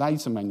why. But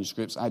later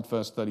manuscripts add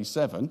verse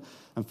 37.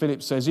 And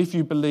Philip says, if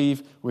you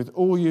believe with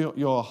all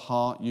your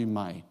heart, you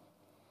may.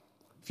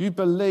 If you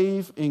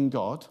believe in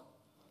God,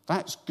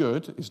 that's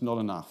good, it's not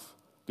enough,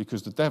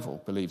 because the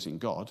devil believes in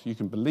God. You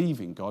can believe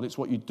in God. It's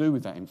what you do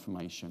with that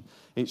information.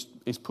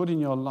 It's putting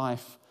your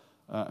life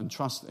and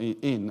trust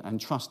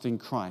in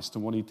Christ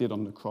and what he did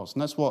on the cross.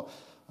 And that's what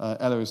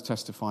Ella is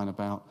testifying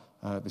about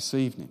this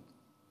evening.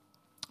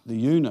 The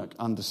eunuch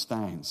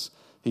understands.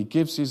 He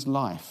gives his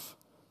life.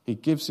 He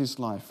gives his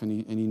life, and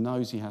he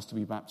knows he has to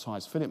be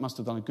baptized. Philip must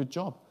have done a good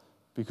job,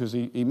 because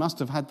he must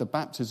have had the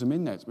baptism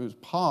in there. It was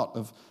part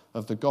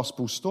of the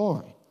gospel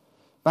story.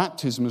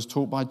 Baptism was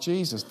taught by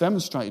Jesus,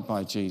 demonstrated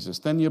by Jesus,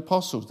 then the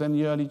apostles, then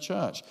the early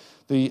church.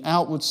 The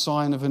outward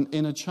sign of an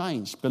inner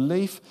change.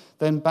 Belief,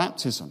 then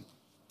baptism.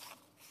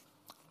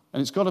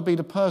 And it's got to be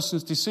the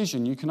person's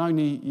decision. You can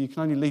only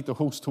lead the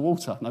horse to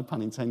water, no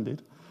pun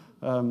intended.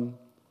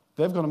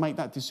 They've got to make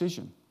that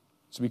decision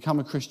to become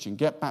a Christian,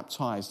 get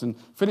baptized. And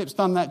Philip's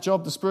done that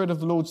job. The Spirit of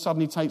the Lord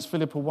suddenly takes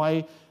Philip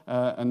away,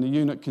 and the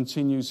eunuch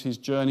continues his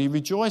journey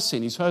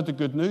rejoicing. He's heard the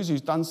good news.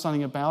 He's done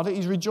something about it.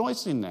 He's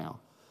rejoicing now.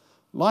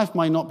 Life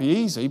may not be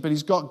easy, but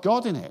he's got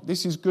God in it.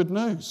 This is good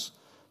news.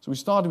 So we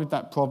started with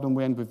that problem,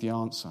 we end with the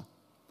answer.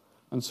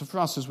 And so for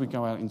us as we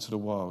go out into the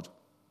world,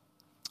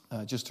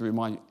 just to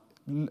remind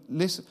you,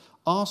 listen,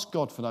 ask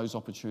God for those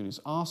opportunities.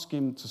 Ask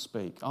him to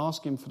speak.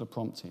 Ask him for the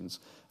promptings,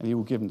 and he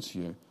will give them to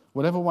you.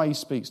 Whatever way he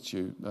speaks to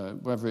you,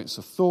 whether it's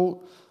a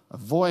thought, a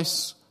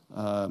voice,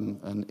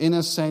 an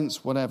inner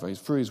sense, whatever, it's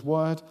through his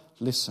word,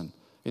 listen.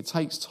 It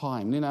takes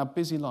time. And in our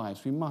busy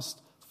lives, we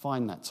must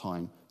find that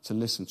time to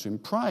listen to him.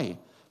 Pray.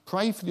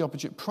 Pray for the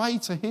opportunity. Pray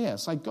to hear.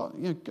 Say, God,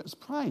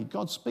 pray.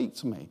 God, speak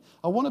to me.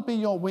 I want to be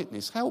your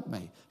witness. Help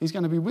me. He's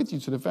going to be with you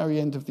to the very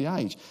end of the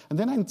age. And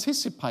then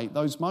anticipate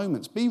those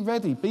moments. Be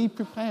ready. Be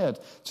prepared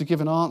to give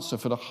an answer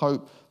for the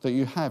hope that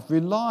you have.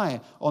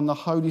 Rely on the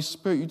Holy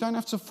Spirit. You don't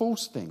have to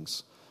force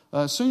things.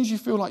 As soon as you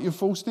feel like you're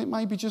forcing it,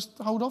 maybe just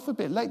hold off a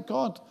bit. Let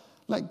God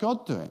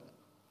do it.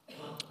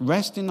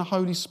 Rest in the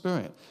Holy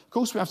Spirit. Of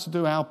course, we have to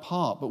do our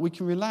part, but we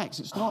can relax.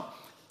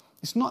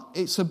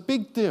 It's a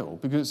big deal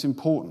because it's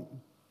important.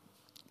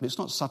 But it's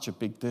not such a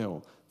big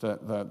deal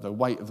that the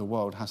weight of the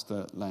world has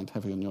to land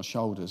heavy on your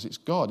shoulders. It's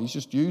God. He's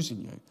just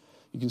using you.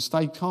 You can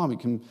stay calm. It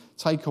can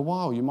take a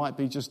while. You might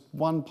be just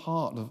one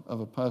part of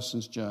a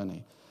person's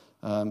journey.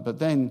 But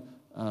then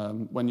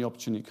when the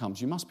opportunity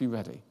comes, you must be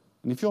ready.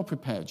 And if you're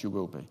prepared, you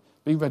will be.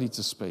 Be ready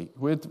to speak.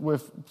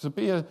 To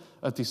be a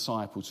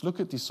disciple, to look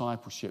at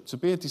discipleship, to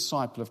be a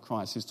disciple of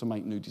Christ is to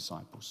make new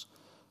disciples.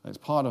 It's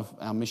part of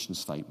our mission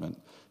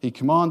statement. He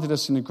commanded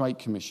us in the Great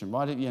Commission,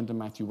 right at the end of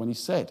Matthew, when he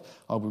said,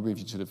 I'll be with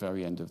you to the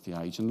very end of the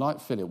age. And like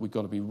Philip, we've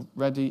got to be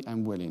ready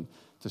and willing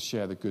to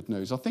share the good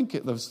news. I think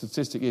the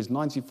statistic is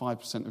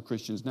 95% of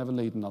Christians never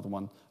lead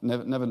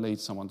never lead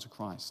someone to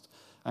Christ.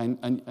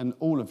 And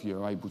all of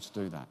you are able to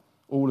do that.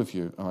 All of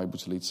you are able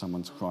to lead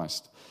someone to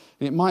Christ.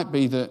 And it might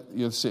be that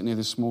you're sitting here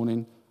this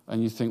morning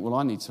and you think, well,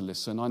 I need to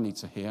listen, I need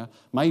to hear.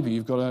 Maybe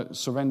you've got to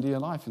surrender your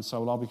life and say,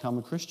 well, I'll become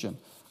a Christian.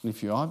 And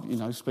if you are,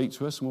 speak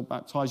to us and we'll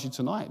baptise you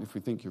tonight if we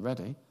think you're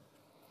ready.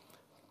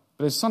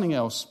 But there's something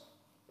else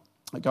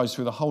that goes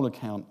through the whole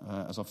account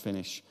as I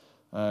finish.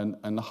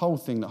 And the whole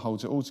thing that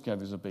holds it all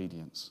together is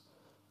obedience.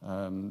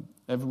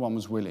 Everyone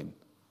was willing.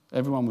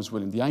 Everyone was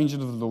willing. The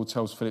angel of the Lord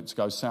tells Philip to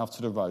go south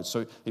to the road.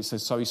 So it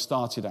says, so he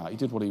started out. He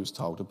did what he was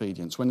told,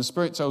 obedience. When the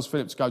Spirit tells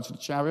Philip to go to the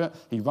chariot,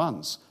 he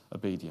runs,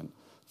 obedient.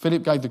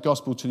 Philip gave the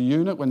gospel to the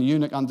eunuch. When the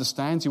eunuch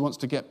understands, he wants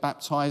to get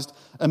baptized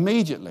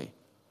immediately.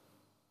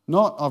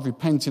 Not, I've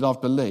repented,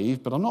 I've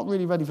believed, but I'm not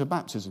really ready for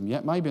baptism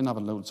yet. Maybe another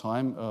little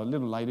time, a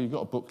little later. You've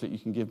got a booklet you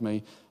can give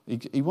me.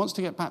 He wants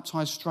to get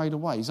baptized straight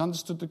away. He's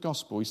understood the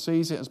gospel. He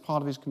sees it as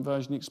part of his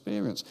conversion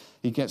experience.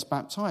 He gets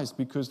baptized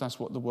because that's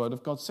what the word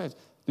of God says.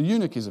 The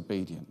eunuch is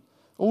obedient.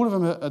 All of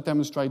them are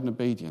demonstrating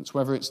obedience,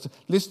 whether it's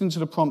listening to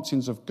the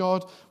promptings of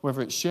God,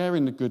 whether it's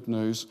sharing the good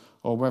news,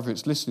 or whether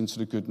it's listening to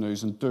the good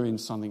news and doing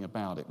something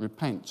about it.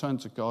 Repent, turn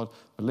to God,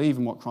 believe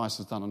in what Christ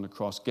has done on the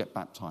cross, get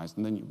baptized,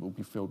 and then you will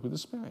be filled with the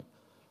Spirit.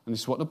 And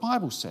this is what the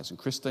Bible says. And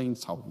Christine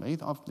told me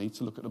that I need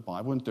to look at the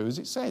Bible and do as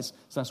it says.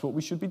 So that's what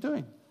we should be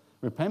doing.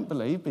 Repent,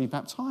 believe, be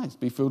baptized,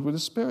 be filled with the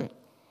Spirit.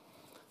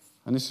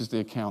 And this is the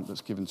account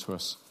that's given to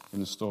us in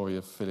the story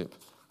of Philip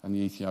and the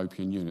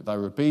Ethiopian eunuch. They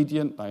were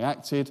obedient, they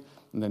acted,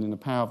 and then in the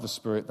power of the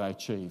Spirit they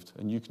achieved.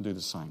 And you can do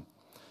the same.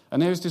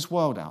 And there is this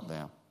world out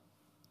there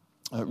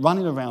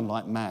running around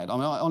like mad. I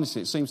mean,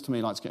 honestly, it seems to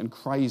me like it's getting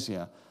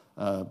crazier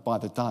by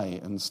the day,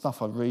 and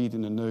stuff I read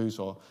in the news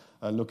or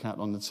look at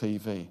on the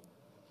TV.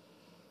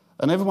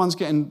 And everyone's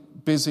getting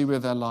busy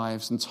with their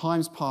lives, and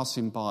time's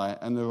passing by,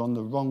 and they're on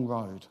the wrong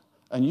road.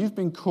 And you've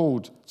been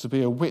called to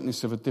be a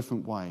witness of a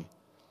different way.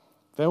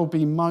 There will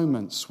be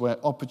moments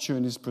where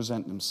opportunities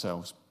present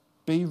themselves.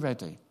 Be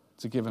ready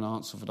to give an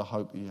answer for the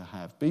hope that you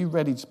have. Be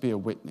ready to be a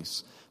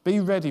witness. Be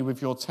ready with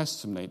your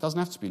testimony. It doesn't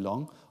have to be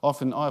long. I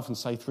often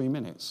say 3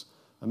 minutes.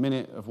 A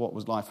minute of what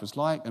life was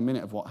like, a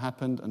minute of what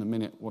happened, and a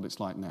minute what it's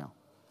like now.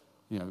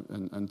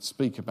 And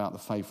speak about the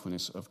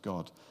faithfulness of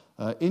God.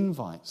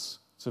 Invites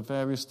to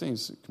various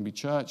things. It can be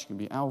church, it can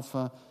be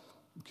Alpha,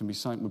 it can be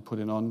something we're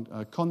putting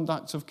on.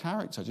 Conduct of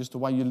character, just the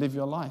way you live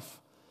your life.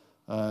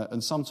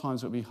 And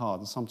sometimes it'll be hard,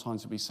 and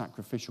sometimes it'll be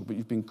sacrificial, but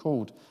you've been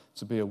called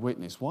to be a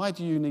witness. Why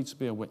do you need to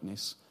be a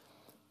witness?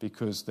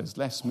 Because there's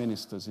less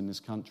ministers in this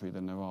country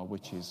than there are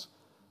witches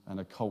and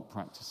occult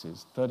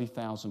practices.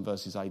 30,000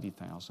 versus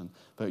 80,000.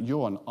 But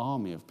you're an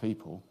army of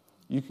people.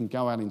 You can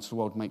go out into the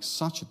world and make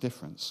such a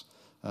difference.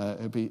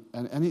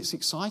 And it's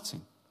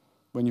exciting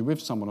when you're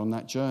with someone on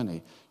that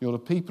journey. You're the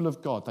people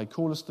of God. They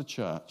call us the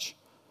church.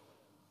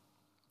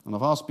 And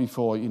I've asked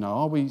before,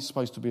 are we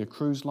supposed to be a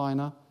cruise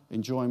liner,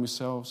 enjoying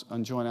ourselves,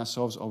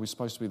 or are we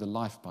supposed to be the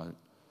lifeboat,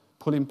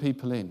 pulling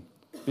people in,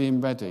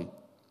 being ready?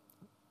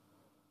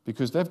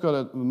 Because they've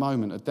got a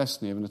moment, a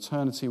destiny of an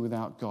eternity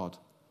without God,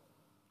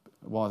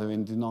 while they're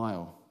in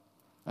denial,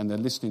 and they're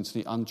listening to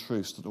the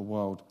untruths that the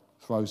world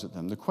throws at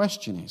them. The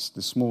question is,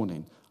 this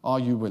morning,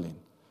 are you willing?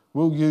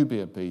 Will you be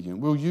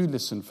obedient? Will you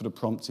listen for the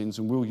promptings,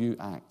 and will you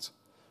act?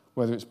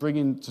 Whether it's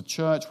bringing to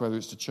church, whether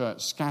it's the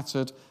church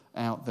scattered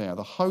out there.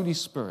 The Holy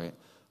Spirit,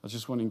 I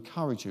just want to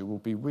encourage you, will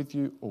be with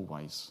you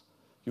always.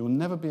 You'll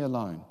never be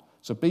alone.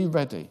 So be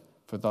ready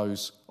for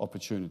those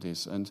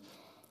opportunities. And,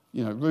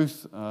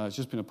 Ruth has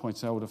just been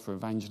appointed elder for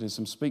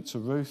evangelism. Speak to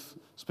Ruth,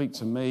 speak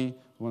to me.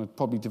 We want to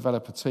probably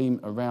develop a team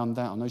around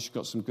that. I know she's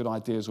got some good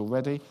ideas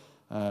already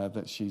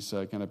that she's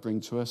going to bring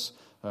to us.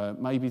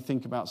 Maybe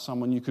think about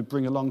someone you could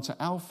bring along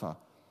to Alpha.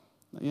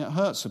 It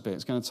hurts a bit.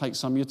 It's going to take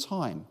some of your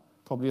time,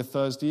 probably a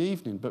Thursday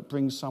evening, but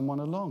bring someone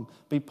along.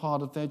 Be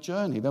part of their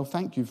journey. They'll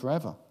thank you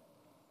forever.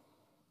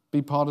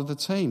 Be part of the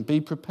team.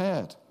 Be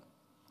prepared.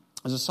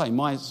 As I say,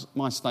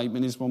 my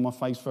statement is, my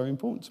faith's very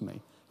important to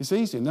me. It's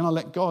easy. And then I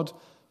let God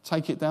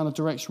take it down a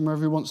direction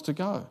wherever he wants to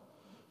go.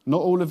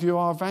 Not all of you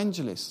are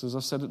evangelists, as I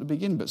said at the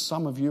beginning, but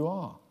some of you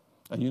are.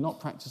 And you're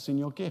not practicing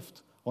your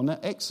gift or not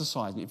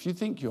exercising it. If you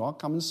think you are,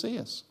 come and see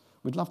us.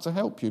 We'd love to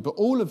help you. But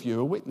all of you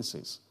are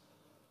witnesses.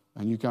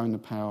 And you go in the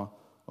power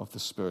of the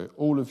Spirit.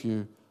 All of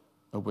you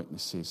are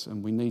witnesses.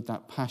 And we need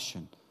that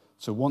passion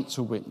to want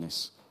to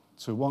witness,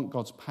 to want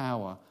God's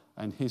power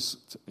and his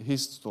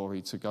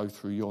story to go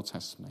through your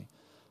testimony.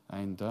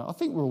 And I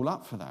think we're all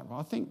up for that. Right?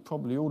 I think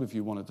probably all of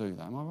you want to do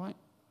that. Am I right?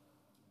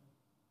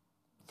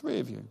 3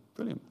 of you.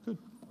 Brilliant. Good.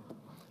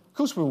 Of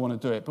course we all want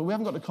to do it, but we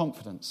haven't got the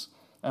confidence.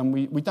 And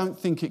we don't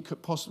think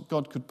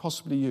God could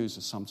possibly use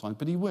us sometimes,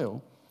 but he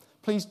will.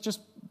 Please just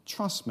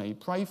trust me.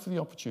 Pray for the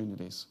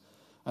opportunities,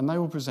 and they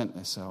will present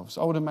themselves.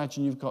 I would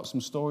imagine you've got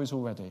some stories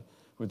already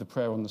with the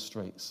prayer on the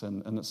streets,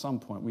 and at some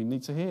point we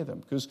need to hear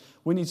them because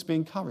we need to be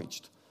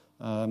encouraged.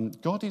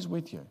 God is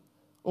with you.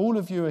 All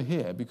of you are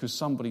here because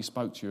somebody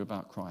spoke to you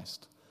about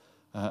Christ.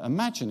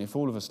 Imagine if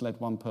all of us led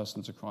one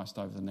person to Christ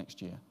over the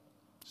next year.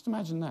 Just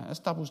imagine that.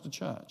 That doubles the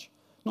church.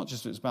 Not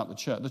just it's about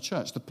the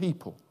church, the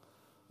people.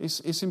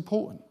 It's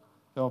important.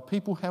 There are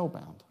people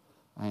hellbound,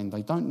 and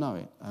they don't know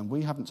it, and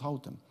we haven't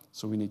told them,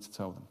 so we need to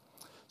tell them.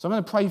 So I'm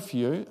going to pray for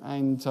you,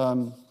 and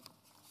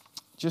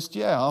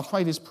I'll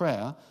pray this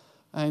prayer.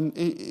 And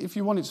if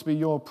you want it to be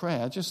your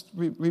prayer, just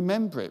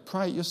remember it.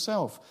 Pray it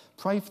yourself.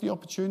 Pray for the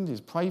opportunities.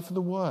 Pray for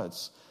the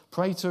words.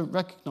 Pray to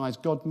recognize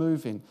God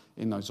moving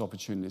in those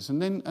opportunities.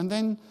 And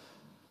then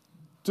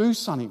do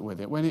something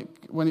with it.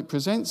 When it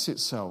presents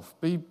itself,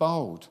 be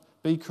bold.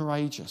 Be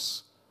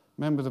courageous.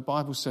 Remember, the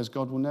Bible says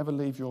God will never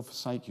leave you or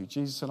forsake you.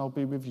 Jesus said, I'll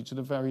be with you to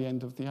the very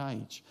end of the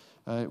age.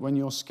 When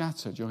you're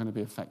scattered, you're going to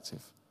be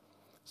effective.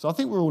 So I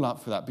think we're all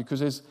up for that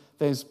because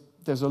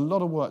there's a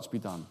lot of work to be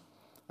done.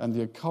 And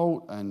the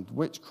occult and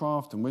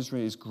witchcraft and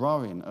wizardry is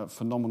growing at a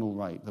phenomenal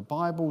rate. The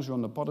Bibles are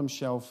on the bottom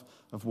shelf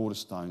of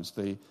Waterstones.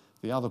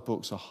 The other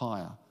books are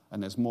higher,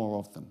 and there's more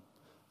of them.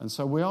 And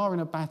so we are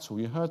in a battle.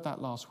 You heard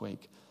that last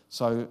week.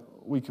 So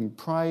we can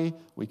pray,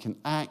 we can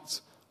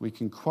act, we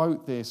can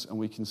quote this, and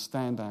we can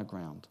stand our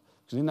ground.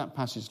 Because in that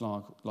passage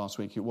last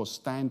week, it was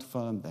stand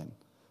firm then.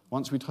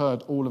 Once we'd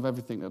heard all of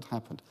everything that had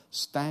happened,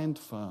 stand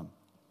firm,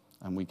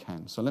 and we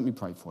can. So let me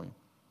pray for you.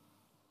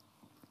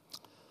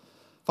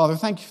 Father,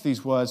 thank you for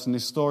these words and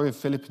this story of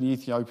Philip and the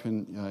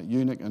Ethiopian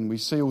eunuch, and we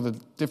see all the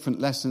different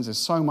lessons. There's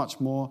so much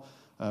more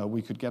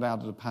we could get out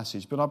of the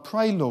passage. But I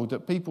pray, Lord,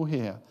 that people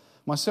here,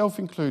 myself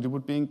included,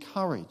 would be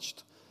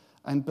encouraged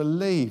and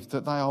believe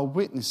that they are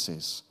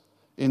witnesses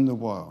in the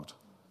world.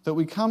 That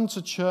we come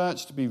to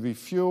church to be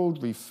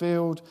refueled,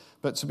 refilled,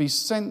 but to be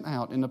sent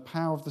out in the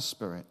power of the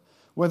Spirit.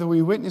 Whether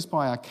we witness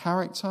by our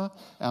character,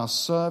 our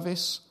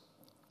service,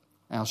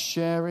 our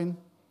sharing,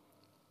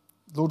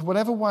 Lord,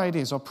 whatever way it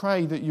is, I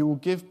pray that you will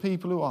give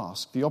people who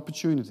ask the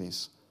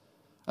opportunities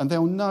and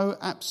they'll know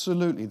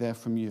absolutely they're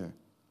from you.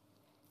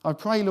 I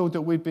pray, Lord,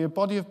 that we'd be a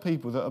body of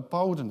people that are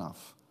bold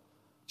enough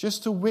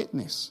just to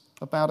witness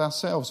about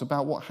ourselves,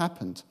 about what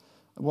happened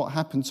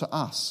to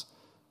us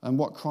and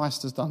what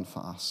Christ has done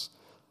for us.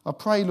 I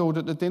pray, Lord,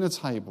 at the dinner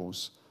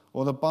tables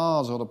or the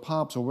bars or the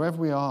pubs or wherever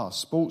we are,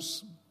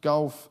 sports,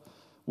 golf,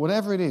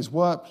 whatever it is,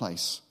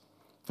 workplace,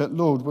 that,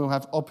 Lord, we'll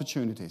have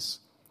opportunities.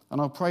 And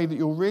I pray that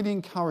you'll really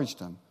encourage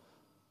them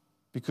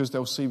because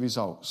they'll see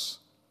results.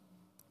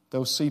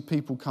 They'll see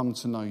people come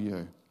to know you.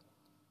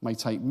 It may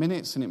take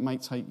minutes and it may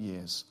take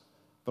years.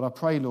 But I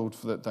pray, Lord,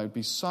 that they'd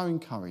be so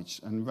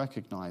encouraged and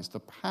recognize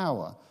the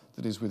power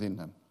that is within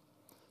them.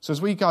 So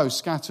as we go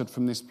scattered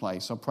from this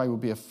place, I pray we'll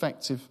be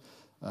effective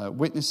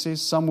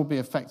witnesses. Some will be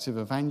effective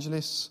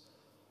evangelists.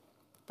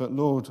 But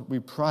Lord, we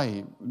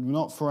pray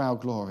not for our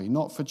glory,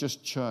 not for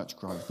just church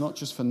growth, not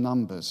just for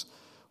numbers.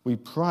 We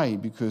pray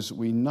because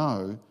we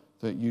know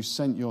that you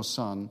sent your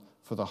Son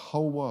for the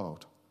whole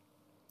world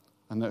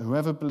and that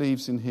whoever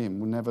believes in him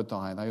will never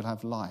die. They will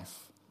have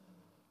life.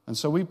 And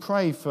so we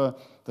pray for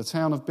the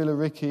town of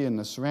Billericay and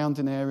the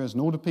surrounding areas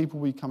and all the people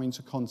we come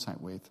into contact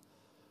with.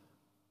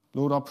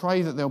 Lord, I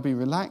pray that they'll be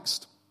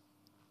relaxed,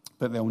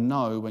 but they'll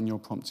know when you're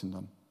prompting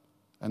them.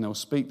 And they'll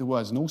speak the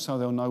words, and also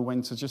they'll know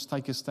when to just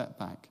take a step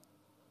back.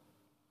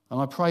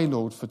 And I pray,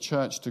 Lord, for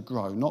church to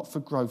grow, not for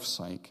growth's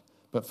sake,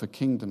 but for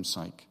kingdom's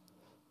sake.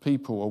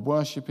 People are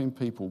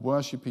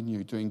worshipping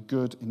you, doing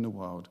good in the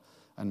world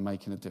and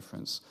making a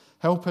difference.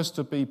 Help us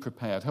to be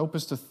prepared. Help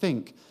us to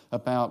think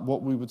about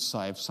what we would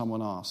say if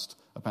someone asked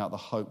about the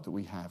hope that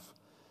we have.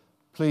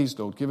 Please,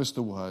 Lord, give us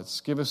the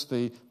words. Give us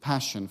the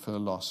passion for the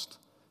lost.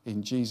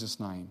 In Jesus'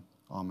 name,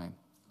 amen.